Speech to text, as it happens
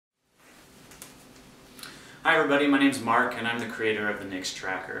Hi everybody, my name is Mark and I'm the creator of the Nyx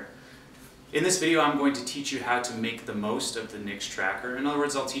Tracker. In this video I'm going to teach you how to make the most of the Nyx Tracker. In other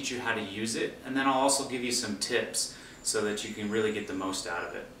words, I'll teach you how to use it, and then I'll also give you some tips so that you can really get the most out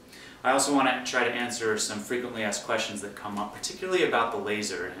of it. I also want to try to answer some frequently asked questions that come up, particularly about the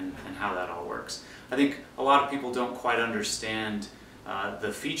laser and how that all works. I think a lot of people don't quite understand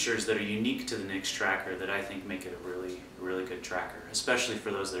the features that are unique to the Nyx Tracker that I think make it a really good tracker, especially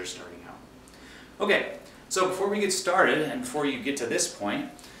for those that are starting out. Okay, so before we get started and before you get to this point,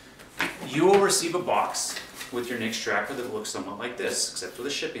 you will receive a box with your Nyx Tracker that looks somewhat like this, except with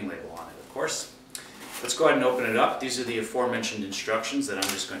a shipping label on it, of course. Let's go ahead and open it up. These are the aforementioned instructions that I'm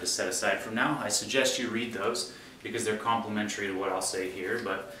just going to set aside from now. I suggest you read those because they're complementary to what I'll say here,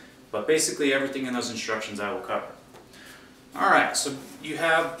 but basically everything in those instructions I will cover. Alright, so you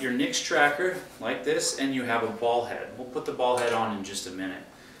have your Nyx Tracker like this, and you have a ball head. We'll put the ball head on in just a minute.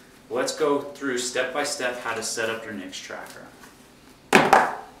 Let's go through step by step how to set up your Nyx Tracker.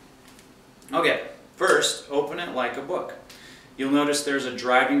 Okay, first open it like a book. You'll notice there's a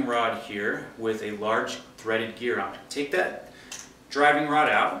driving rod here with a large threaded gear on it. Take that driving rod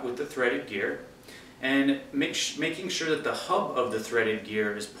out with the threaded gear and making sure that the hub of the threaded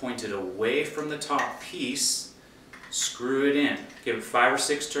gear is pointed away from the top piece, screw it in. Give it 5 or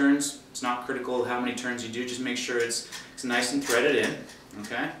 6 turns. It's not critical how many turns you do, just make sure it's nice and threaded in.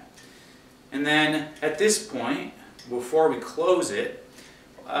 Okay? And then at this point, before we close it,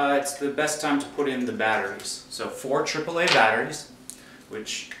 it's the best time to put in the batteries. So 4 AAA batteries,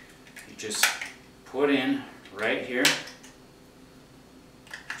 which you just put in right here,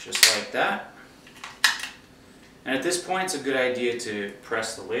 just like that. And at this point, it's a good idea to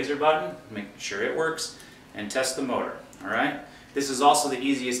press the laser button, make sure it works, and test the motor. All right. This is also the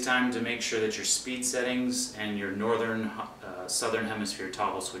easiest time to make sure that your speed settings and your northern, southern hemisphere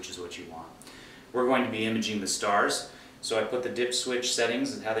toggle switch is what you want. We're going to be imaging the stars. So I put the dip switch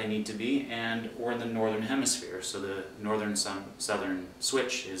settings and how they need to be, and we're in the northern hemisphere, so the northern southern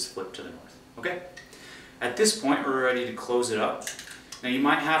switch is flipped to the north. Okay? At this point, we're ready to close it up. Now you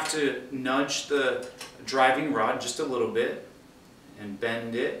might have to nudge the driving rod just a little bit and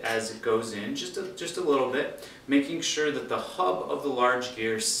bend it as it goes in, just a little bit, making sure that the hub of the large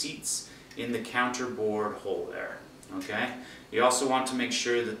gear seats in the counterboard hole there. Okay? You also want to make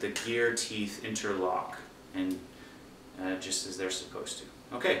sure that the gear teeth interlock and just as they're supposed to.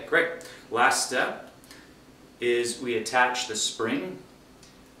 Okay, great. Last step is we attach the spring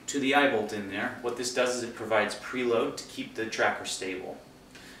to the eye bolt in there. What this does is it provides preload to keep the tracker stable.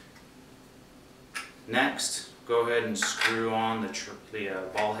 Next, go ahead and screw on the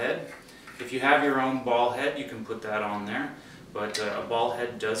ball head. If you have your own ball head, you can put that on there, but a ball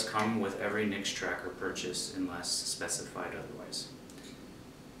head does come with every Nyx Tracker purchase unless specified otherwise.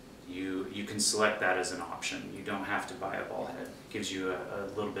 You can select that as an option. You don't have to buy a ball head. It gives you a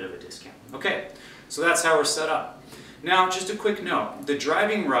little bit of a discount. Okay, so that's how we're set up. Now, just a quick note. The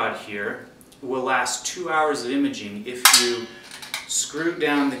driving rod here will last 2 hours of imaging if you screw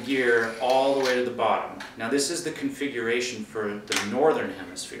down the gear all the way to the bottom. Now, this is the configuration for the northern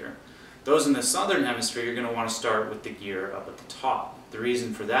hemisphere. Those in the southern hemisphere, you're going to want to start with the gear up at the top. The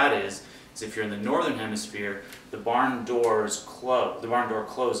reason for that is if you're in the northern hemisphere, the barn door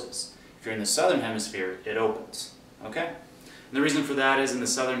closes. If you're in the southern hemisphere, it opens. Okay? And the reason for that is in the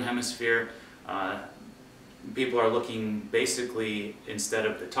southern hemisphere, people are looking basically, instead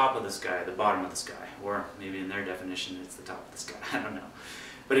of the top of the sky, the bottom of the sky. Or maybe in their definition, it's the top of the sky. I don't know.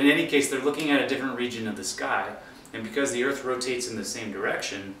 But in any case, they're looking at a different region of the sky. And because the Earth rotates in the same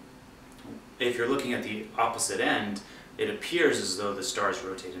direction, if you're looking at the opposite end, it appears as though the stars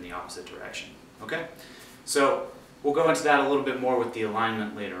rotate in the opposite direction. Okay? So we'll go into that a little bit more with the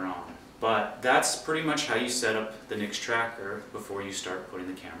alignment later on. But that's pretty much how you set up the Nyx Tracker before you start putting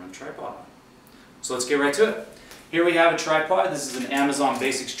the camera on the tripod on. So let's get right to it. Here we have a tripod. This is an Amazon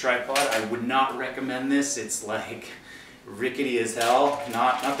Basics tripod. I would not recommend this. It's like rickety as hell.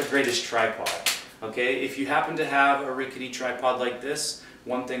 Not the greatest tripod. Okay? If you happen to have a rickety tripod like this,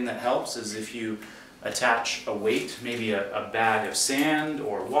 one thing that helps is if you attach a weight, maybe a bag of sand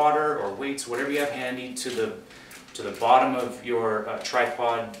or water or weights, whatever you have handy, to the bottom of your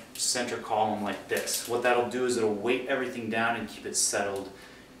tripod center column like this. What that'll do is it'll weight everything down and keep it settled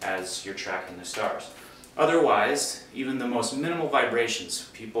as you're tracking the stars. Otherwise, even the most minimal vibrations,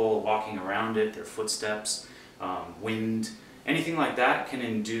 people walking around it, their footsteps, wind, anything like that can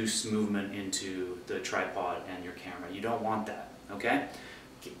induce movement into the tripod and your camera. You don't want that, okay?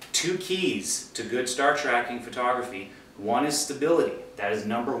 2 keys to good star tracking photography. One is stability. That is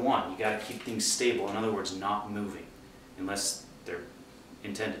number 1. You got to keep things stable. In other words, not moving, unless they're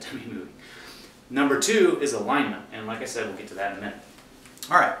intended to be moving. Number 2 is alignment, and like I said, we'll get to that in a minute.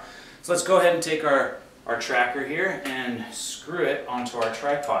 All right, so let's go ahead and take our tracker here and screw it onto our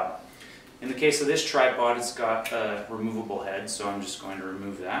tripod. In the case of this tripod, it's got a removable head, so I'm just going to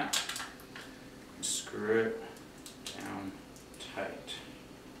remove that. Screw it down tight.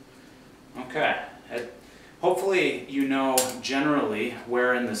 Okay, hopefully you know generally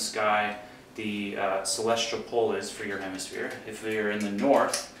where in the sky the celestial pole is for your hemisphere. If you're in the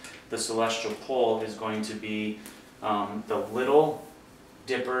north, the celestial pole is going to be the Little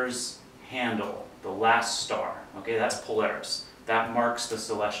Dipper's handle, the last star. Okay, that's Polaris. That marks the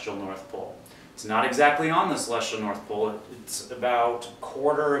celestial North Pole. It's not exactly on the celestial North Pole. It's about a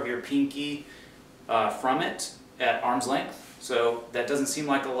quarter of your pinky from it at arm's length. So that doesn't seem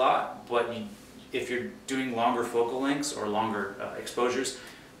like a lot, but if you're doing longer focal lengths or longer exposures,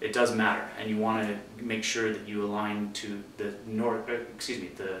 it does matter, and you want to make sure that you align to the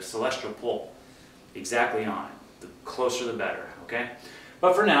the celestial pole exactly on it. The closer the better, okay?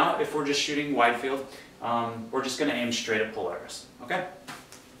 But for now, if we're just shooting wide field, we're just going to aim straight at Polaris, okay?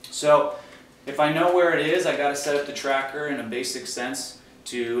 So if I know where it is, I got to set up the tracker in a basic sense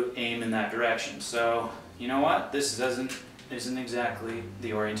to aim in that direction. So you know what? This isn't exactly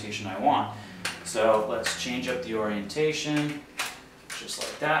the orientation I want. So let's change up the orientation. Just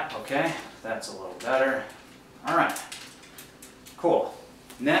like that, okay? That's a little better. All right, cool.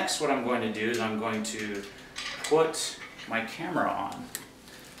 Next, what I'm going to do is I'm going to put my camera on.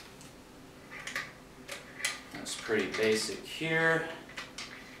 That's pretty basic here.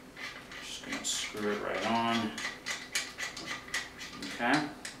 Just gonna screw it right on. Okay.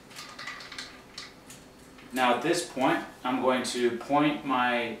 Now at this point, I'm going to point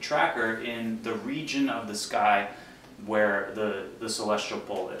my tracker in the region of the sky where the celestial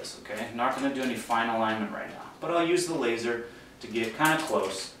pole is, okay? I'm not going to do any fine alignment right now, but I'll use the laser to get kind of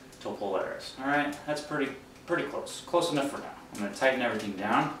close to Polaris. All right, that's pretty close. Close enough for now. I'm going to tighten everything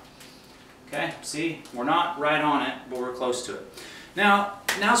down. Okay, see, we're not right on it, but we're close to it.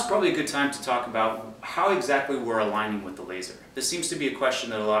 Now's probably a good time to talk about how exactly we're aligning with the laser. This seems to be a question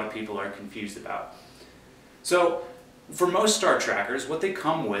that a lot of people are confused about. So, for most star trackers, what they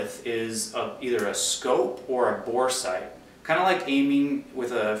come with is either a scope or a bore sight, kind of like aiming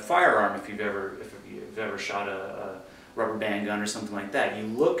with a firearm. If you've ever shot a rubber band gun or something like that, you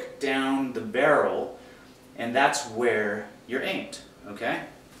look down the barrel, and that's where you're aimed. Okay.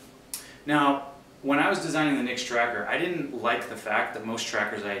 Now, when I was designing the Nyx Tracker, I didn't like the fact that most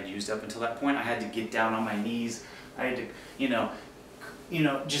trackers I had used up until that point, I had to get down on my knees. I had to,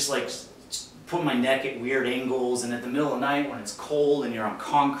 just like put my neck at weird angles, and at the middle of the night when it's cold and you're on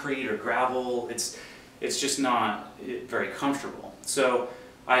concrete or gravel, it's just not very comfortable. So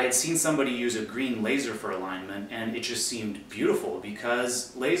I had seen somebody use a green laser for alignment, and it just seemed beautiful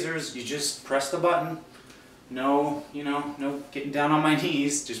because lasers, you just press the button, no getting down on my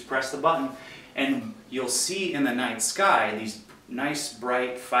knees, just press the button, and you'll see in the night sky these nice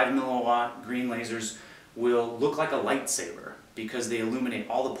bright 5 milliwatt green lasers will look like a lightsaber because they illuminate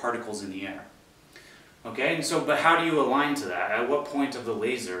all the particles in the air. Okay, and so, but how do you align to that? At what point of the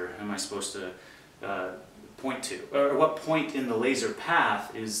laser am I supposed to point to? Or what point in the laser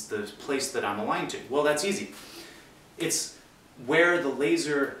path is the place that I'm aligned to? Well, that's easy. It's where the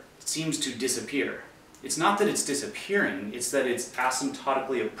laser seems to disappear. It's not that it's disappearing, it's that it's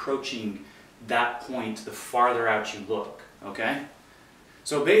asymptotically approaching that point the farther out you look, okay?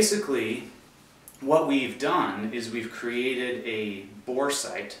 So basically, what we've done is we've created a bore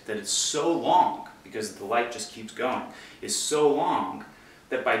sight that is so long, because the light just keeps going, is so long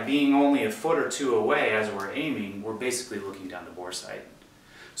that by being only a foot or two away as we're aiming, we're basically looking down the bore sight.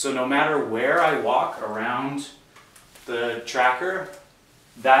 So no matter where I walk around the tracker,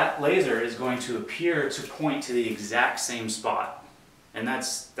 that laser is going to appear to point to the exact same spot. And that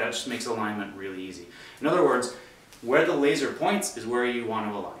just makes alignment really easy. In other words, where the laser points is where you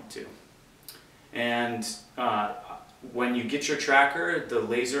want to align to. And when you get your tracker, the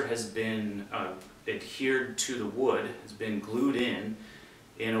laser has been adhered to the wood, has been glued in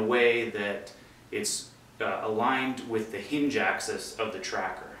a way that it's aligned with the hinge axis of the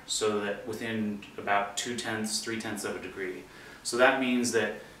tracker, so that within about 2/10, 3/10 of a degree. So that means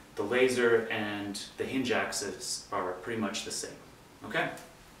that the laser and the hinge axis are pretty much the same. Okay?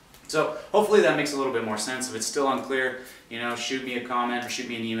 So hopefully that makes a little bit more sense. If it's still unclear, shoot me a comment or shoot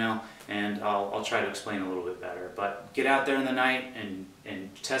me an email, and I'll try to explain a little bit better. But get out there in the night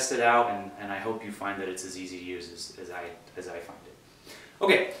and test it out, and I hope you find that it's as easy to use as I find it.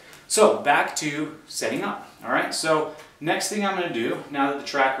 Okay, so back to setting up. All right, so next thing I'm going to do, now that the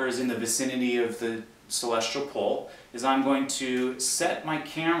tracker is in the vicinity of the celestial pole, is I'm going to set my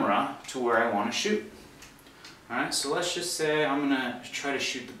camera to where I want to shoot. Alright, so let's just say I'm going to try to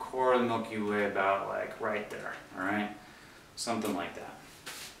shoot the core of the Milky Way about like right there, alright? Something like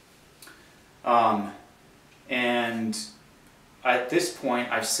that. And at this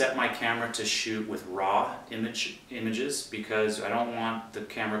point I've set my camera to shoot with raw images because I don't want the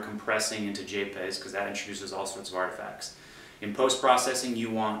camera compressing into JPEGs because that introduces all sorts of artifacts. In post-processing you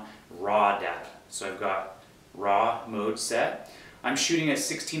want raw data. So I've got raw mode set. I'm shooting at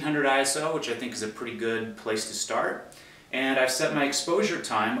 1600 ISO, which I think is a pretty good place to start. And I've set my exposure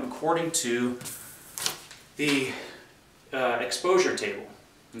time according to the exposure table.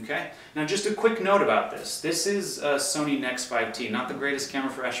 Okay? Now just a quick note about this. This is a Sony Nyx 5T, not the greatest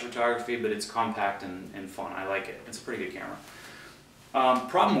camera for astrophotography, but it's compact and fun. I like it. It's a pretty good camera.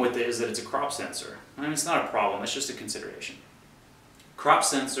 Problem with it is that it's a crop sensor. I mean, it's not a problem, it's just a consideration. Crop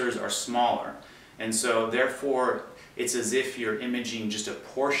sensors are smaller, and so therefore it's as if you're imaging just a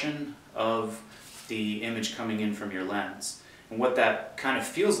portion of the image coming in from your lens. And what that kind of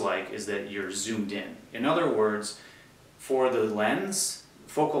feels like is that you're zoomed in. In other words, for the lens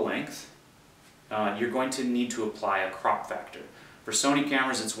focal length, you're going to need to apply a crop factor. For Sony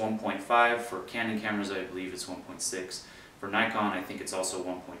cameras it's 1.5, for Canon cameras I believe it's 1.6, for Nikon I think it's also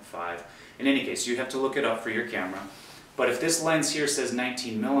 1.5. In any case, you have to look it up for your camera. But if this lens here says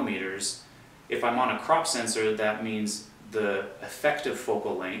 19 millimeters, if I'm on a crop sensor, that means the effective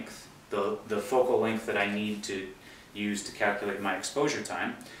focal length, the focal length that I need to use to calculate my exposure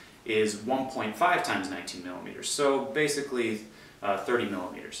time, is 1.5 times 19 millimeters. So basically 30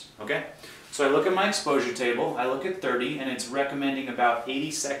 millimeters, okay? So I look at my exposure table, I look at 30, and it's recommending about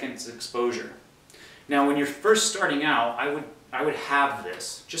 80 seconds exposure. Now when you're first starting out, I would have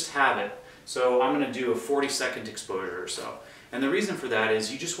this, just have it. So I'm going to do a 40-second exposure or so. And the reason for that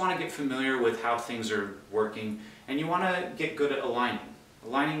is you just want to get familiar with how things are working, and you want to get good at aligning.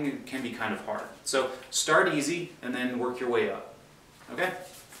 Aligning can be kind of hard. So start easy and then work your way up. Okay?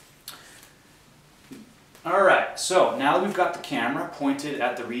 Alright, so now that we've got the camera pointed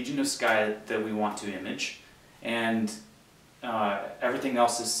at the region of sky that we want to image, and everything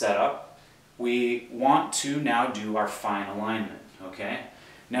else is set up, we want to now do our fine alignment. Okay?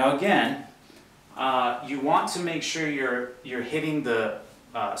 Now again, you want to make sure you're hitting the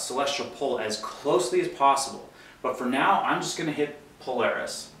celestial pole as closely as possible. But for now, I'm just going to hit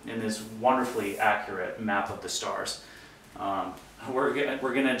Polaris in this wonderfully accurate map of the stars. We're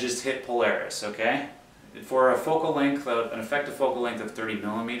gonna just hit Polaris, okay? For a focal length, an effective focal length of 30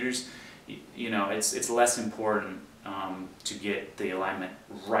 millimeters, you know, it's less important to get the alignment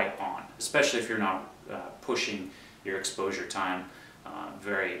right on, especially if you're not pushing your exposure time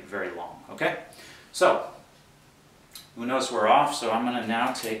very, very long, okay? So, we notice we're off, so I'm going to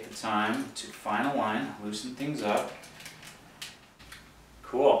now take the time to fine align, loosen things up.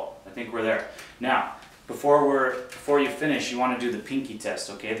 Cool, I think we're there. Now, before you finish, you want to do the pinky test,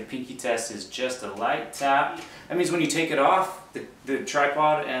 okay? The pinky test is just a light tap. That means when you take it off, the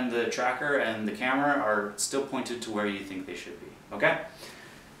tripod and the tracker and the camera are still pointed to where you think they should be, okay?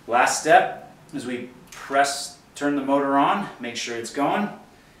 Last step is we turn the motor on, make sure it's going,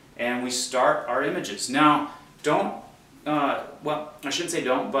 and we start our images. Now, well, I shouldn't say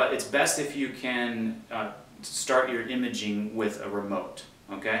don't, but it's best if you can start your imaging with a remote,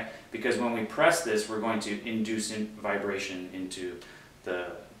 okay? Because when we press this, we're going to induce vibration into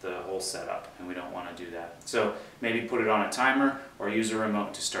the whole setup, and we don't want to do that. So maybe put it on a timer or use a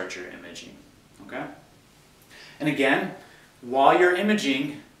remote to start your imaging, okay? And again, while you're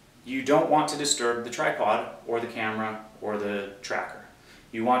imaging, you don't want to disturb the tripod or the camera or the tracker.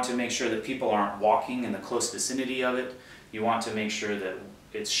 You want to make sure that people aren't walking in the close vicinity of it. You want to make sure that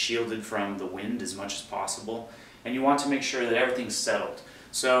it's shielded from the wind as much as possible. And you want to make sure that everything's settled.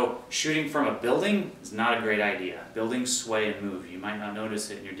 So shooting from a building is not a great idea. Buildings sway and move. You might not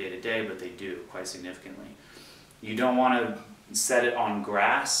notice it in your day-to-day, but they do quite significantly. You don't want to set it on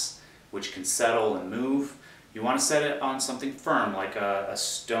grass, which can settle and move. You want to set it on something firm, like a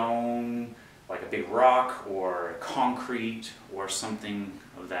stone, like a big rock, or concrete, or something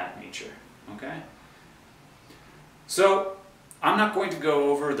of that nature, okay? So, I'm not going to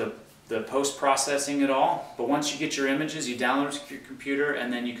go over the post-processing at all, but once you get your images, you download it to your computer,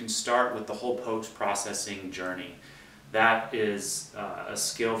 and then you can start with the whole post-processing journey. That is a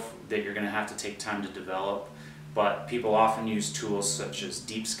skill that you're going to have to take time to develop, but people often use tools such as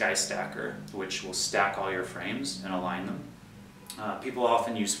Deep Sky Stacker, which will stack all your frames and align them. People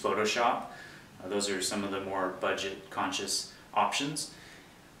often use Photoshop. Those are some of the more budget-conscious options.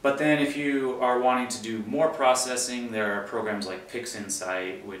 But then if you are wanting to do more processing, there are programs like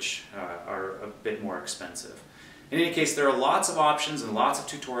PixInsight, which are a bit more expensive. In any case, there are lots of options and lots of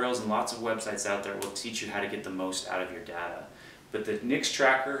tutorials and lots of websites out there that will teach you how to get the most out of your data. But the Nyx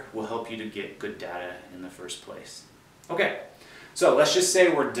Tracker will help you to get good data in the first place. Okay, so let's just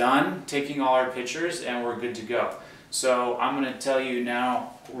say we're done taking all our pictures and we're good to go. So I'm going to tell you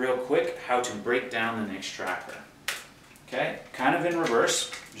now real quick how to break down the Nyx Tracker. Okay, kind of in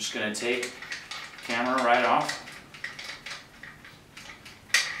reverse. I'm just going to take camera right off.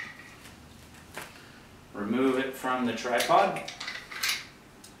 Remove it from the tripod.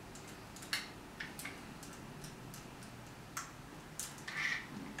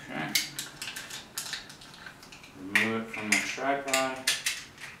 Okay. Remove it from the tripod.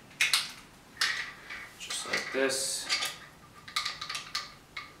 Just like this.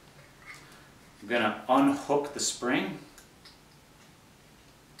 I'm going to unhook the spring.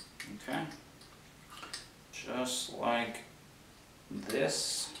 Okay. Just like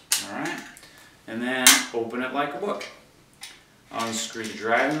this. Alright. And then open it like a book. Unscrew the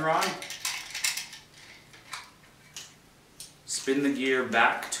driving rod. Spin the gear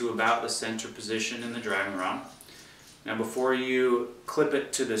back to about the center position in the driving rod. Now before you clip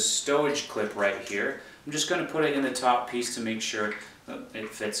it to the stowage clip right here, I'm just going to put it in the top piece to make sure it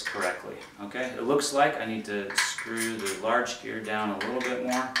fits correctly. Okay? It looks like I need to screw the large gear down a little bit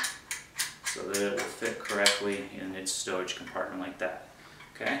more so that it will fit correctly in its stowage compartment like that.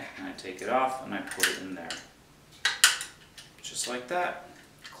 Okay, and I take it off and I put it in there. Just like that.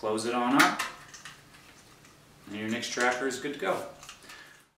 Close it on up. And your Nyx Tracker is good to go.